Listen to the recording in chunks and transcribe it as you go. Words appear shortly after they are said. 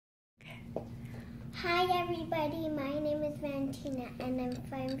Hi everybody, my name is Valentina and I'm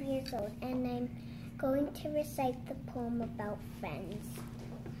 5 years old and I'm going to recite the poem about friends.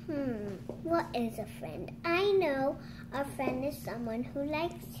 What is a friend? I know a friend is someone who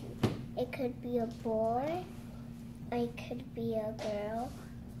likes you. It could be a boy, or it could be a girl,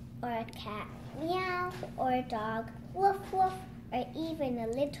 or a cat, meow, or a dog, woof woof, or even a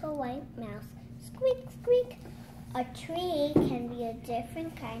little white mouse, squeak squeak. A tree can be a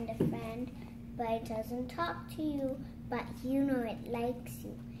different kind of friend, but it doesn't talk to you, but you know it likes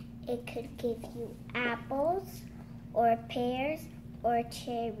you. It could give you apples, or pears, or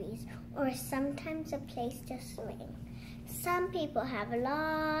cherries, or sometimes a place to swing. Some people have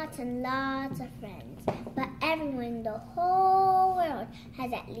lots and lots of friends, but everyone in the whole world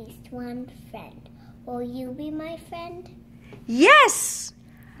has at least one friend. Will you be my friend? Yes!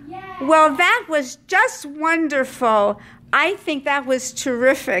 Yes! Well, that was just wonderful. I think that was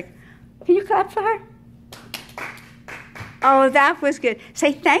terrific. Can you clap for her? Oh, that was good.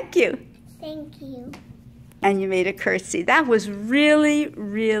 Say thank you. Thank you. And you made a curtsy. That was really,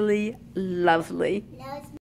 really lovely.